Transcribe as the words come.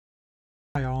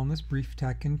this brief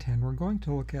Tech in 10, we're going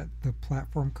to look at the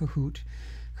platform Kahoot.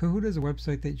 Kahoot is a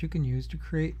website that you can use to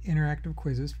create interactive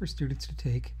quizzes for students to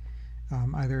take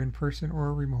either in person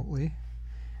or remotely.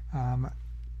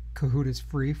 Kahoot is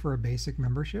free for a basic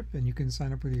membership, and you can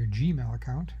sign up with your Gmail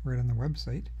account right on the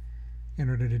website. In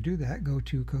order to do that, go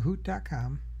to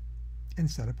kahoot.com and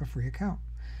set up a free account.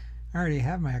 I already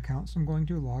have my account, so I'm going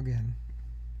to log in.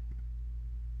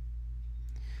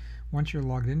 Once you're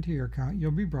logged into your account,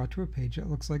 you'll be brought to a page that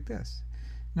looks like this.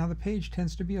 Now the page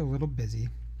tends to be a little busy,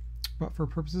 but for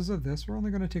purposes of this, we're only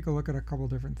going to take a look at a couple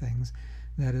different things.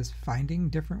 That is finding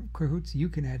different Kahoots you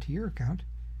can add to your account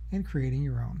and creating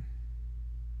your own.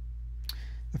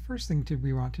 The first thing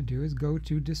we want to do is go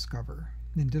to Discover.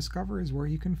 And Discover is where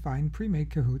you can find pre-made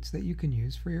Kahoots that you can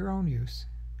use for your own use.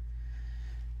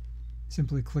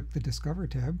 Simply click the Discover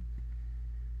tab,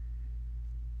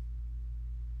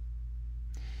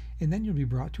 and then you'll be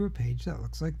brought to a page that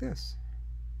looks like this.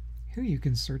 Here you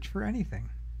can search for anything.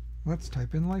 Let's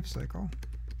type in life cycle.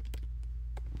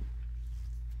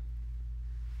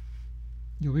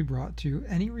 You'll be brought to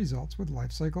any results with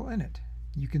life cycle in it.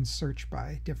 You can search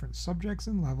by different subjects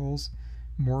and levels,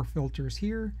 more filters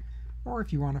here, or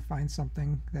if you want to find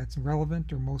something that's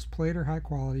relevant or most played or high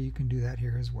quality, you can do that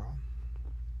here as well.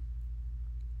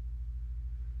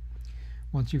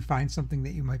 Once you find something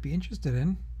that you might be interested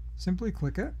in, simply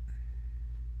click it,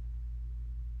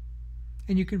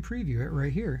 and you can preview it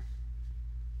right here.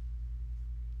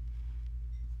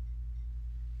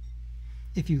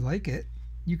 If you like it,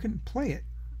 you can play it,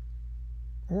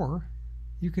 or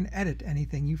you can edit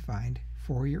anything you find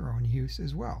for your own use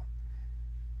as well.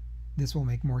 This will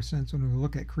make more sense when we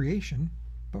look at creation,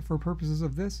 but for purposes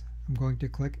of this, I'm going to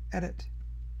click Edit.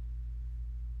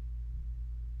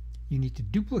 You need to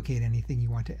duplicate anything you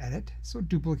want to edit, so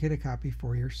duplicate a copy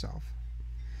for yourself.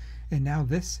 And now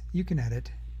this you can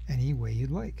edit any way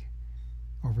you'd like.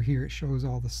 Over here it shows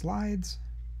all the slides,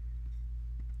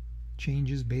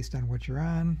 changes based on what you're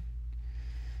on,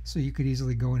 so you could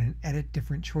easily go in and edit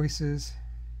different choices,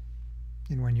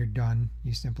 and when you're done,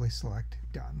 you simply select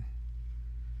Done.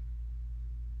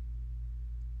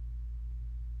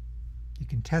 You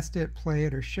can test it, play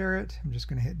it, or share it. I'm just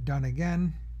going to hit Done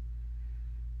again,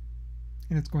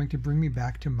 and it's going to bring me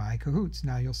back to my Kahoots.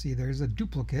 Now you'll see there's a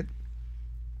duplicate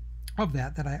of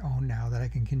that I own now that I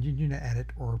can continue to edit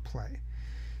or play.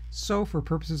 So for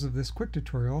purposes of this quick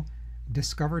tutorial,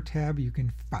 Discover tab, you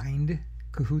can find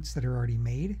Kahoots that are already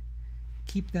made,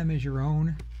 keep them as your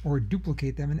own, or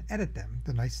duplicate them and edit them.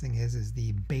 The nice thing is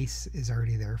the base is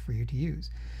already there for you to use.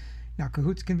 Now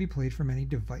Kahoots can be played from any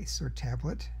device or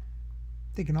tablet.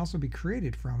 They can also be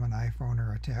created from an iPhone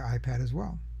or an iPad as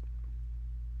well.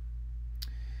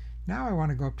 Now I want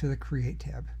to go up to the Create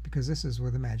tab, because this is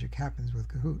where the magic happens with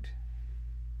Kahoot.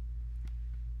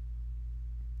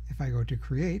 If I go to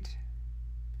Create,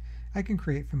 I can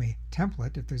create from a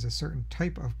template if there's a certain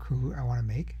type of Kahoot I want to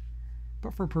make,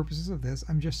 but for purposes of this,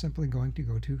 I'm just simply going to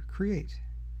go to Create,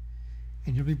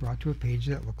 and you'll be brought to a page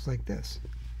that looks like this.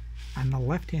 On the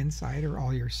left-hand side are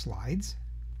all your slides.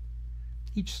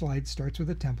 Each slide starts with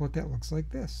a template that looks like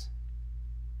this.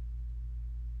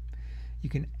 You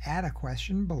can add a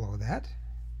question below that.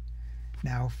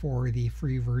 Now for the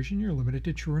free version, you're limited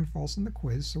to true and false in the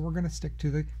quiz, so we're going to stick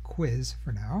to the quiz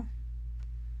for now.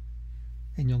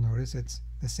 And you'll notice it's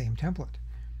the same template.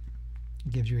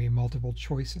 It gives you a multiple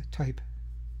choice type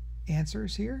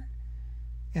answers here,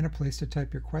 and a place to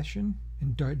type your question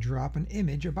and drop an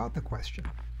image about the question.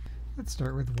 Let's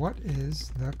start with, what is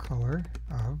the color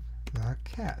of the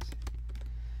cat?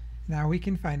 Now we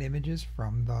can find images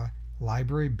from the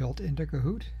library built into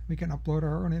Kahoot. We can upload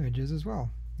our own images as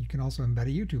well. You can also embed a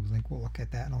YouTube link. We'll look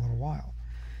at that in a little while.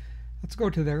 Let's go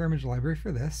to their image library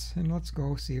for this, and let's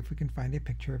go see if we can find a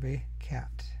picture of a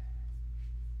cat.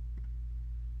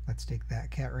 Let's take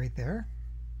that cat right there.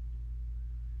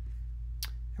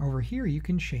 Over here you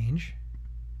can change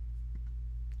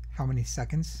how many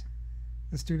seconds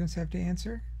the students have to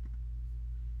answer,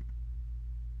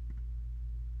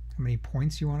 how many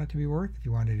points you want it to be worth if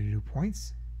you wanted to do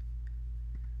points.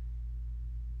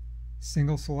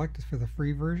 Single select is for the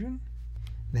free version.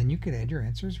 Then you could add your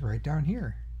answers right down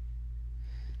here.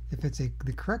 If it's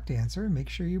the correct answer, make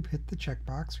sure you hit the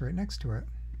checkbox right next to it.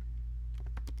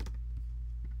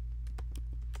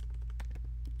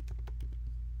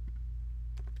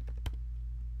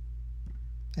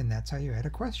 And that's how you add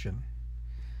a question.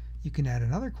 You can add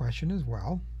another question as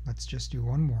well. Let's just do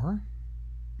one more.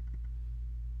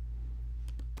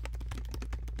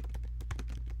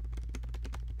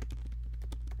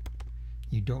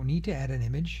 You don't need to add an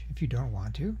image if you don't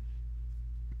want to.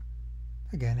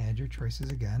 Again, add your choices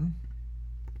again.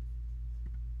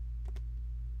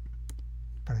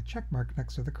 a check mark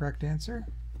next to the correct answer,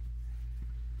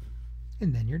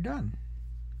 and then you're done.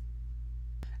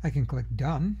 I can click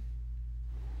Done.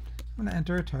 I'm going to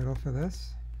enter a title for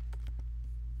this,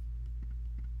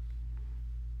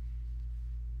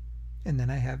 and then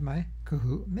I have my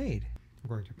Kahoot made. I'm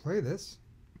going to play this,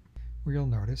 where you'll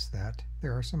notice that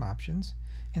there are some options,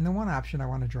 and the one option I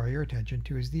want to draw your attention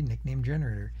to is the nickname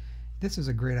generator. This is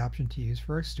a great option to use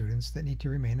for our students that need to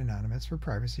remain anonymous for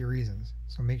privacy reasons,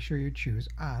 so make sure you choose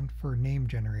On for name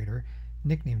generator,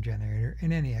 nickname generator,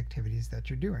 and any activities that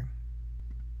you're doing.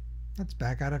 Let's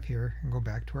back out of here and go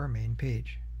back to our main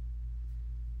page.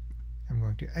 I'm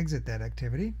going to exit that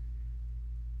activity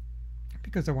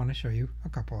because I want to show you a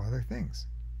couple other things.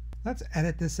 Let's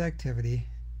edit this activity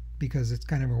because it's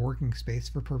kind of a working space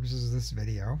for purposes of this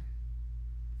video.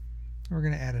 We're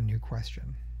going to add a new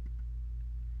question.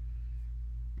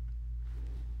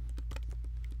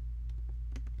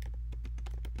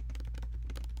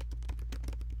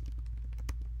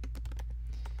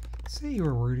 Say you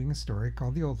were reading a story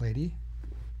called The Old Lady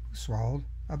Who Swallowed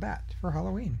a Bat for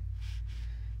Halloween.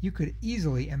 You could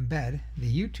easily embed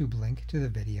the YouTube link to the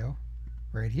video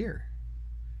right here.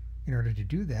 In order to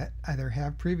do that, either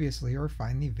have previously or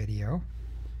find the video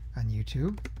on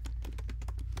YouTube.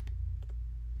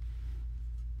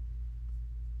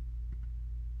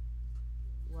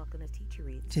 Welcome to Teacher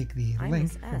Reads. Take the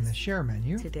link from the share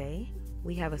menu. Today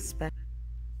we have a special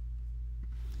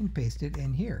and paste it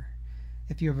in here.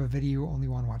 If you have a video you only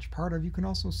want to watch part of, you can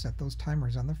also set those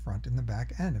timers on the front and the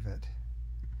back end of it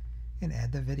and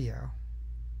add the video.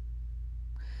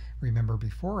 Remember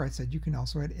before I said you can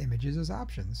also add images as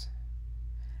options.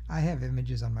 I have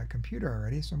images on my computer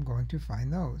already, so I'm going to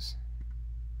find those.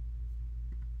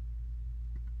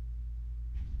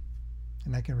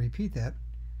 And I can repeat that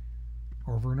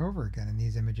over and over again, and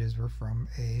these images were from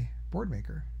a board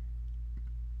maker.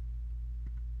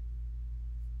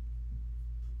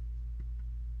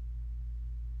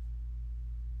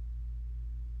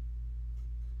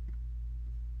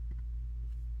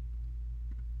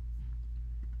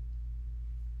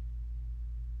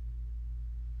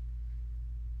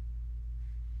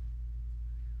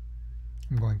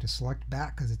 I'm going to select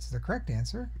back because it's the correct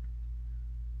answer.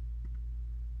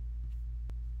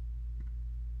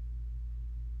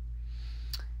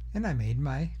 And I made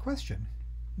my question.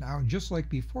 Now, just like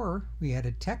before, we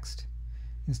added text.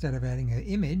 Instead of adding an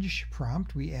image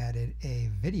prompt, we added a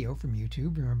video from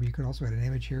YouTube. Remember, you could also add an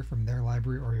image here from their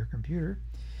library or your computer.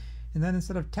 And then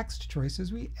instead of text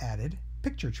choices, we added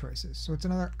picture choices. So it's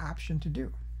another option to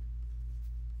do.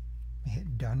 I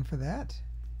hit done for that.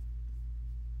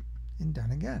 And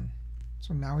done again.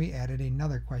 So now we added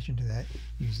another question to that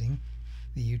using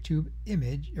the YouTube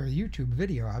image or YouTube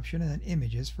video option and then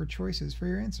images for choices for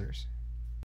your answers.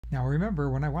 Now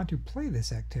remember, when I want to play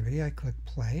this activity, I click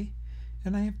play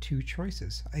and I have two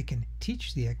choices. I can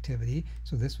teach the activity,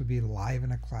 so this would be live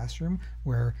in a classroom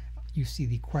where you see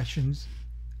the questions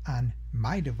on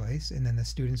my device and then the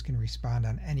students can respond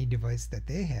on any device that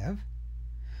they have.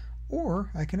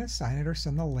 Or I can assign it or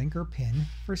send the link or pin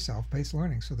for self-paced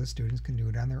learning so the students can do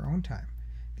it on their own time.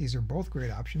 These are both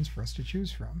great options for us to choose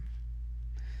from.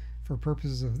 For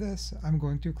purposes of this, I'm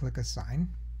going to click Assign.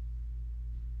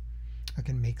 I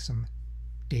can make some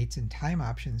dates and time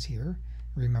options here.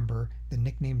 Remember the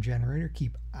nickname generator,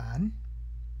 keep on.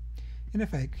 And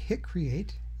if I hit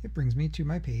Create, it brings me to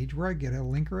my page where I get a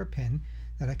link or a pin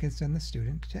that I can send the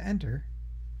student to enter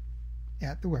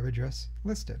at the web address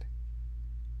listed.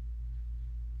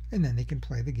 And then they can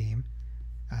play the game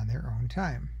on their own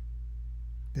time.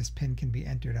 This pin can be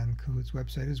entered on Kahoot's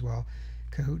website as well,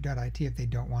 kahoot.it, if they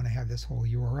don't want to have this whole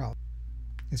URL.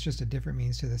 It's just a different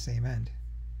means to the same end.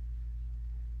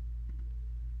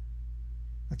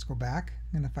 Let's go back,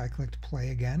 and if I clicked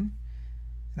play again,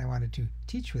 and I wanted to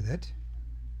teach with it,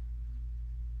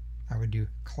 I would do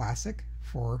classic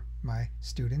for my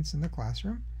students in the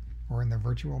classroom or in the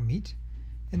virtual meet,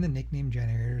 and the nickname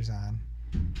generator is on.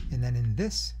 And then in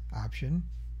this option,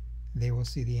 they will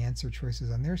see the answer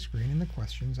choices on their screen and the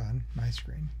questions on my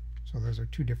screen. So those are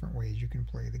two different ways you can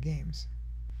play the games.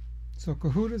 So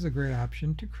Kahoot is a great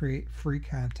option to create free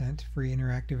content, free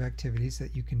interactive activities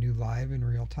that you can do live in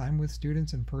real time with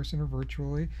students in person or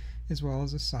virtually, as well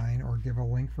as assign or give a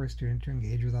link for a student to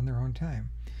engage with on their own time.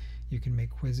 You can make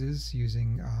quizzes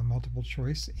using multiple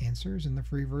choice answers in the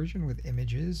free version with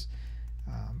images,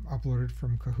 uploaded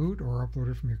from Kahoot or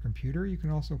uploaded from your computer. You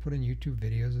can also put in YouTube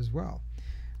videos as well.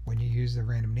 When you use the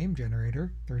random name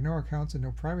generator, there are no accounts and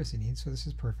no privacy needs, so this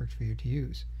is perfect for you to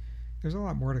use. There's a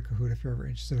lot more to Kahoot. If you're ever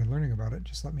interested in learning about it,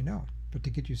 just let me know. But to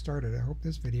get you started, I hope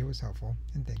this video was helpful,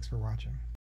 and thanks for watching.